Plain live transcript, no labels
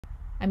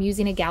I'm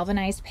using a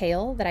galvanized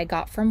pail that I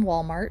got from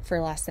Walmart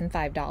for less than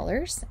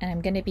 $5, and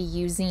I'm going to be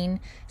using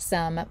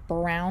some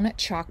brown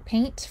chalk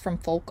paint from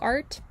Folk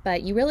Art,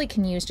 but you really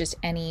can use just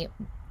any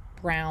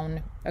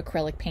brown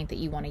acrylic paint that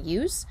you want to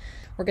use.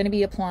 We're going to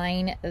be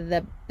applying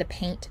the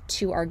paint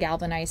to our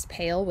galvanized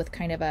pail with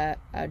kind of a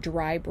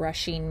dry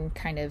brushing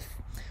kind of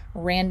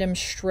random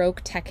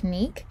stroke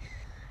technique.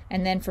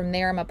 And then from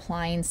there, I'm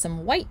applying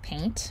some white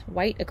paint,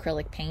 white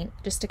acrylic paint,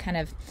 just to kind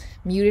of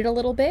mute it a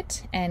little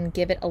bit and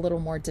give it a little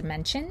more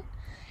dimension.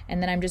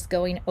 And then I'm just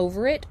going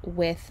over it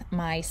with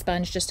my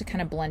sponge just to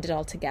kind of blend it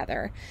all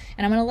together.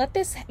 And I'm going to let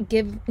this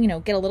get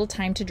a little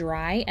time to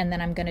dry, and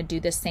then I'm going to do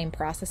this same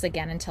process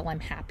again until I'm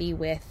happy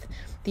with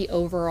the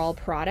overall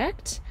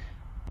product.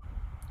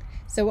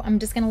 So I'm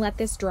just going to let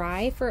this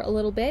dry for a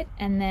little bit,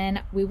 and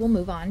then we will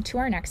move on to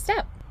our next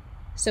step.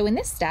 So in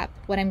this step,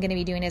 what I'm going to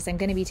be doing is I'm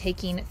going to be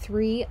taking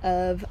 3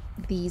 of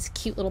these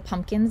cute little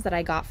pumpkins that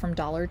I got from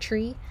Dollar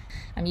Tree.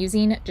 I'm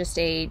using just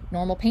a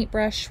normal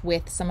paintbrush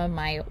with some of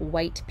my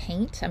white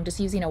paint. I'm just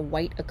using a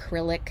white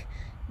acrylic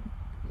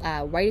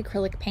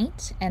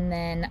paint, and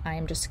then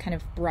I'm just kind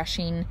of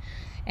brushing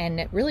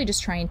and really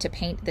just trying to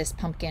paint this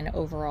pumpkin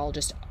overall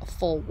just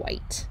full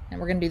white.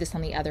 And we're going to do this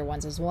on the other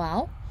ones as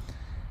well.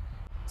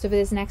 So for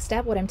this next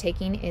step, what I'm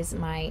taking is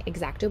my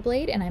X-Acto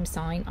blade, and I'm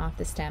sawing off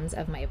the stems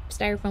of my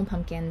styrofoam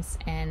pumpkins.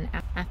 And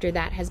after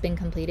that has been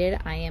completed,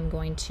 I am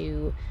going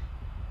to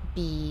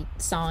be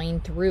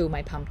sawing through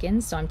my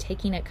pumpkins. So I'm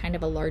taking a kind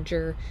of a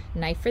larger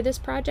knife for this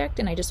project,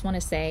 and I just want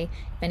to say,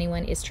 if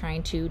anyone is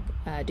trying to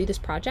do this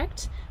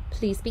project,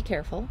 please be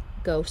careful,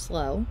 go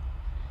slow.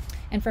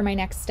 And for my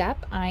next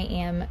step, I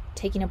am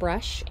taking a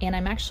brush, and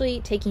I'm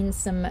actually taking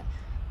some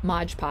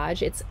Mod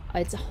Podge. It's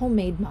a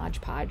homemade Mod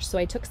Podge. So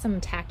I took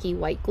some tacky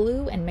white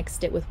glue and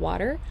mixed it with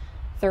water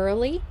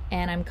thoroughly,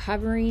 and I'm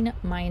covering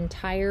my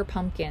entire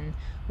pumpkin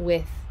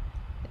with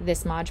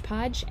this Mod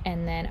Podge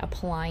and then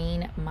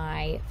applying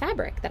my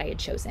fabric that I had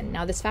chosen.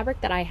 Now this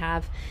fabric that I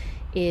have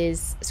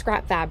is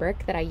scrap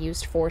fabric that I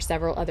used for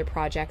several other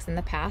projects in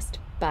the past,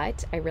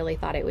 but I really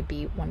thought it would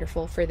be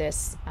wonderful for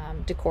this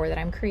decor that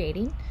I'm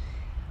creating.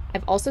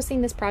 I've also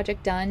seen this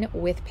project done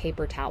with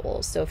paper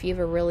towels. So if you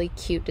have a really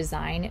cute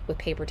design with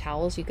paper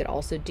towels, you could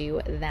also do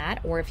that.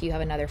 Or if you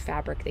have another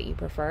fabric that you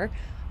prefer,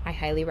 I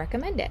highly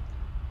recommend it.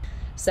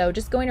 So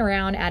just going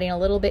around, adding a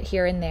little bit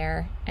here and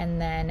there.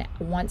 And then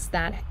once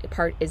that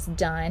part is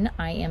done,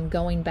 I am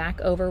going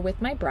back over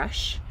with my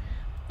brush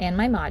and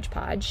my Mod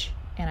Podge,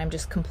 and I'm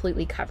just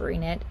completely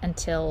covering it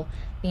until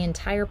the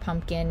entire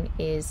pumpkin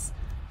is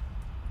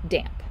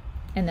damp.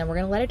 And then we're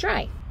gonna let it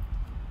dry.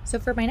 So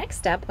for my next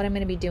step, what I'm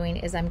going to be doing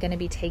is I'm going to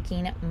be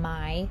taking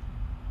my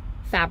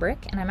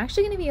fabric, and I'm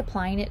actually going to be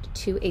applying it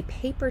to a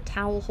paper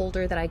towel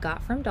holder that I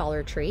got from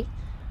Dollar Tree.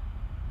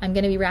 I'm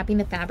going to be wrapping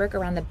the fabric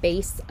around the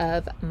base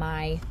of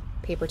my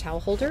paper towel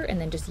holder and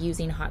then just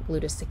using hot glue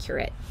to secure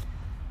it.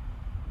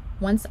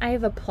 Once I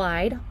have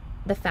applied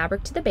the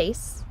fabric to the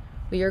base,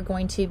 we are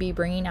going to be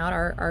bringing out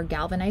our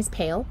galvanized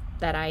pail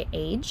that I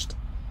aged,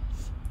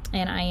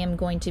 and I am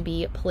going to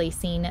be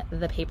placing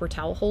the paper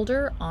towel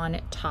holder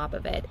on top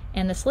of it.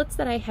 And the slits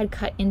that I had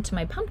cut into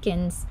my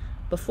pumpkins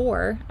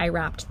before I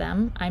wrapped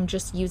them, I'm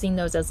just using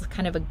those as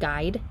kind of a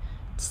guide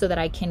so that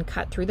I can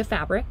cut through the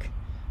fabric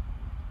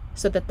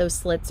so that those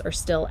slits are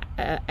still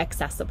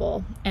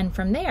accessible. And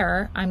from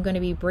there, I'm going to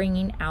be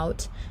bringing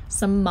out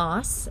some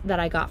moss that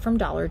I got from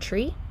Dollar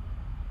Tree,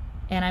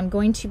 and I'm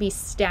going to be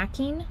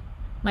stacking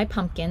my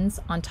pumpkins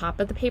on top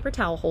of the paper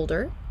towel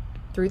holder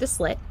through the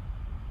slit.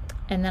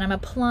 And then I'm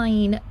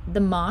applying the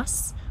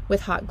moss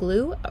with hot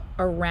glue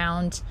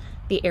around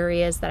the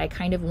areas that I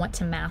kind of want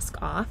to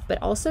mask off,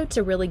 but also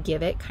to really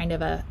give it kind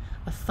of a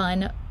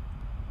fun,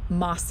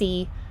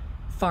 mossy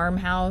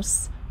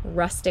farmhouse,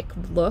 rustic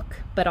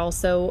look, but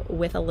also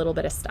with a little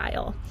bit of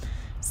style.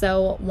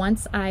 So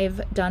once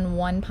I've done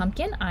one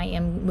pumpkin, I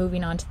am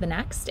moving on to the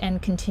next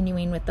and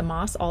continuing with the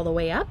moss all the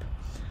way up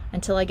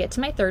until I get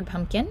to my third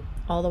pumpkin,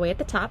 all the way at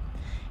the top.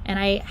 And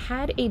I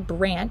had a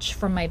branch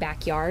from my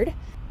backyard,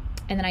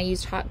 and then I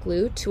used hot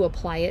glue to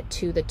apply it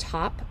to the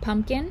top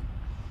pumpkin.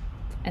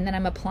 And then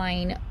I'm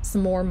applying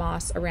some more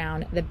moss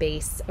around the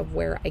base of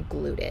where I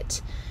glued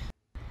it.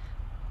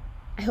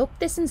 I hope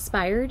this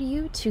inspired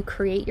you to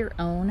create your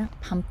own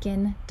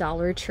pumpkin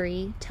Dollar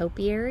Tree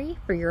topiary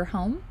for your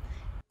home.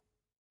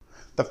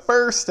 The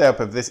first step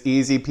of this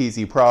easy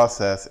peasy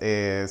process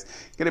is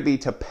going to be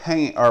to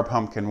paint our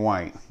pumpkin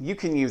white. You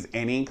can use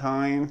any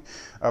kind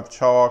of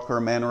chalk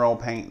or mineral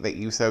paint that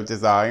you so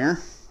desire.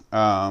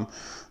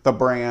 The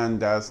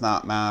brand does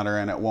not matter,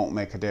 and it won't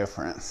make a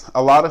difference.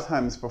 A lot of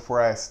times before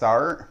I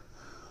start,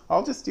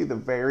 I'll just do the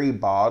very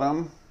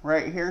bottom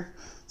right here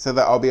so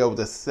that I'll be able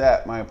to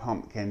set my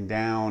pumpkin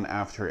down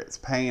after it's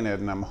painted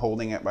and I'm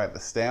holding it by the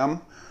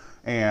stem,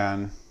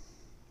 and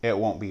it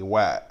won't be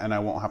wet and I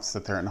won't have to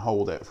sit there and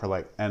hold it for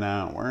like an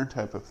hour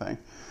type of thing.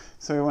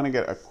 So we want to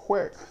get a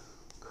quick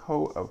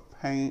coat of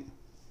paint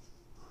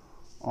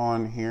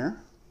on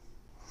here.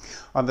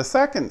 On the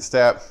second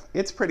step,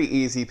 it's pretty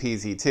easy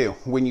peasy too.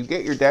 When you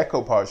get your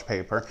decoupage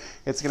paper,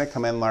 it's going to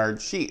come in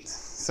large sheets.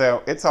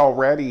 So it's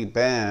already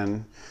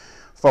been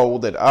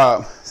folded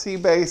up. So you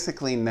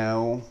basically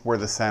know where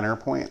the center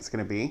point is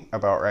going to be,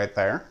 about right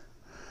there.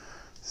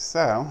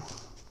 So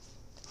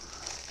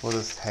we'll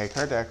just take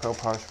our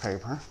decoupage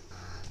paper,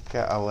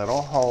 get a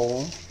little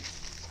hole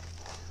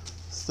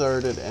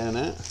inserted in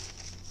it.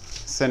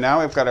 So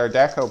now we've got our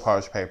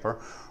decoupage paper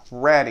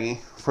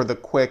ready for the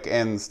quick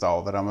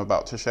install that I'm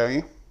about to show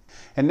you.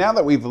 And now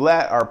that we've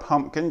let our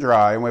pumpkin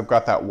dry and we've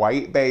got that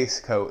white base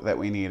coat that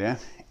we needed,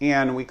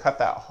 and we cut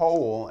that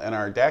hole in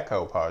our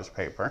decoupage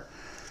paper,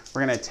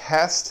 we're going to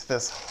test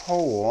this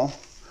hole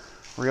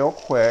real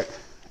quick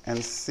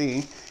and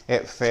see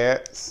it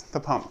fits the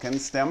pumpkin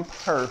stem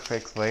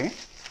perfectly.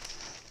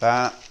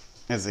 That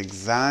is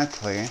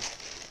exactly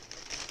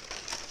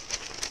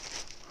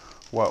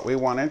what we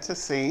wanted to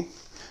see.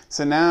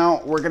 So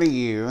now we're going to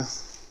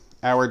use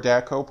our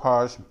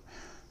decoupage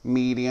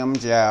medium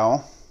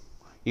gel.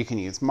 You can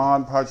use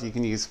Mod Podge, you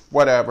can use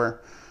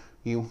whatever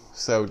you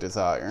so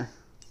desire.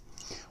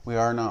 We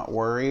are not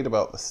worried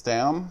about the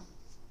stem,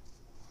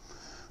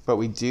 but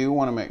we do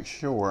want to make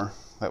sure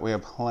that we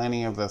have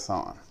plenty of this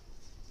on.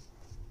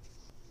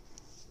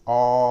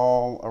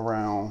 All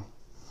around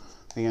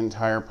the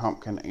entire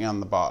pumpkin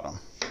and the bottom.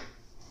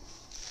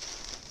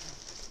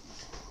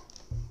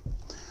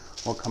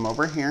 We'll come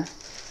over here,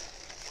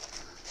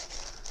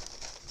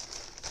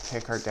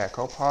 take our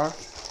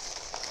decoupage,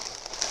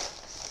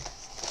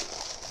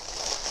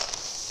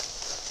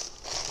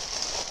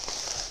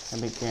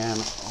 and begin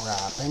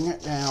wrapping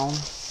it down.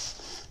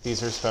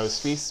 These are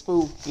supposed to be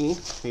spooky.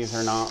 These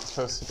are not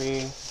supposed to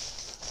be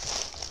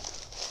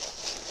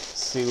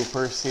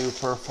super,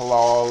 super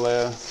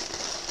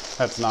flawless.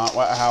 That's not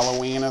what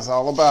Halloween is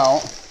all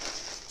about.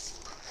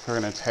 We're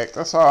gonna take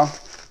this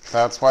off.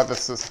 That's why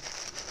this is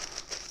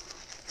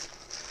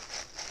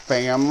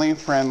family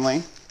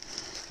friendly.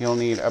 You'll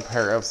need a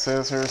pair of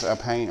scissors, a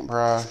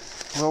paintbrush,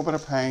 a little bit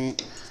of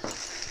paint.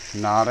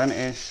 Not an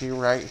issue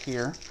right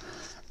here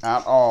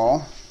at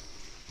all,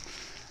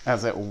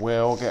 as it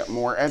will get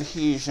more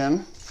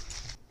adhesion.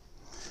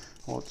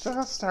 We'll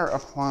just start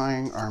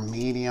applying our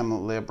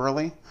medium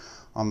liberally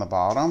on the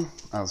bottom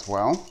as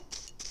well.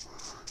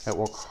 It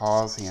will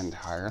cause the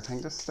entire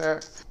thing to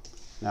stick.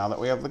 Now that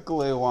we have the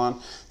glue on,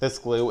 this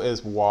glue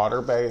is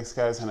water-based,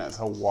 guys, and it's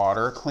a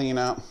water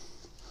cleanup.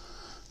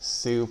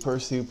 Super,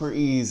 super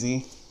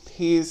easy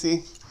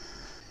peasy.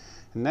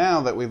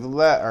 Now that we've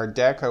let our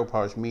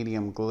decoupage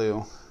medium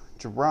glue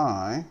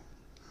dry,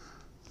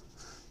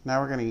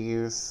 now we're going to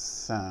use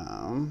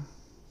some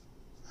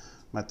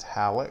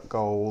metallic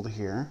gold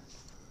here.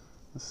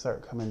 Let's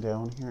start coming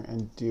down here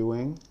and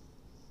doing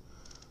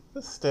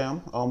the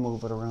stem. I'll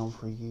move it around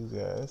for you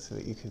guys so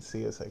that you can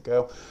see as I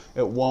go.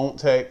 It won't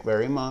take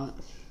very much.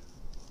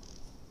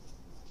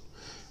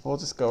 We'll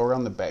just go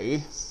around the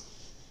base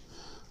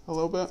a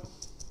little bit.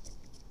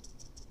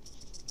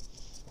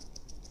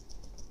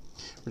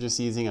 We're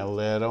just using a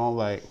little,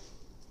 like,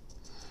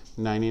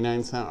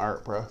 99-cent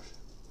art brush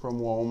from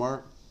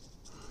Walmart.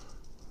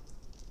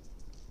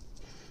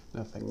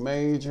 Nothing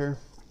major.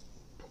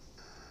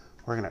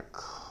 We're gonna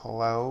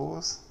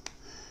close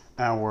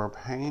our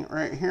paint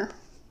right here.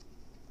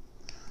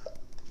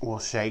 We'll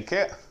shake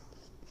it.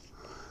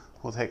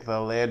 We'll take the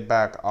lid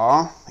back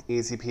off.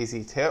 Easy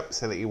peasy tip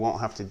so that you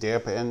won't have to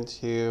dip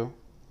into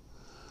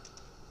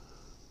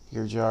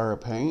your jar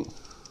of paint.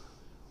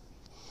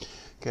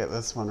 Get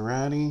this one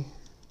ready.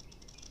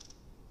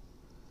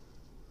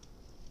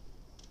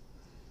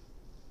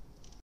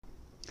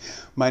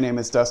 My name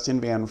is Dustin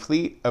Van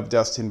Fleet of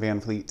Dustin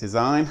Van Fleet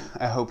Design.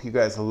 I hope you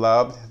guys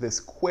loved this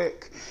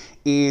quick,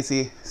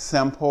 easy,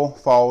 simple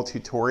fall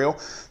tutorial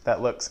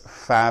that looks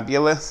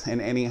fabulous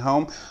in any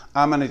home.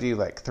 I'm gonna do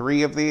like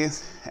 3 of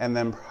these and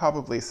then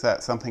probably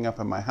set something up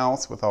in my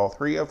house with all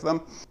 3 of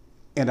them.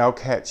 And I'll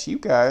catch you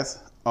guys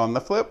on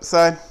the flip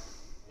side.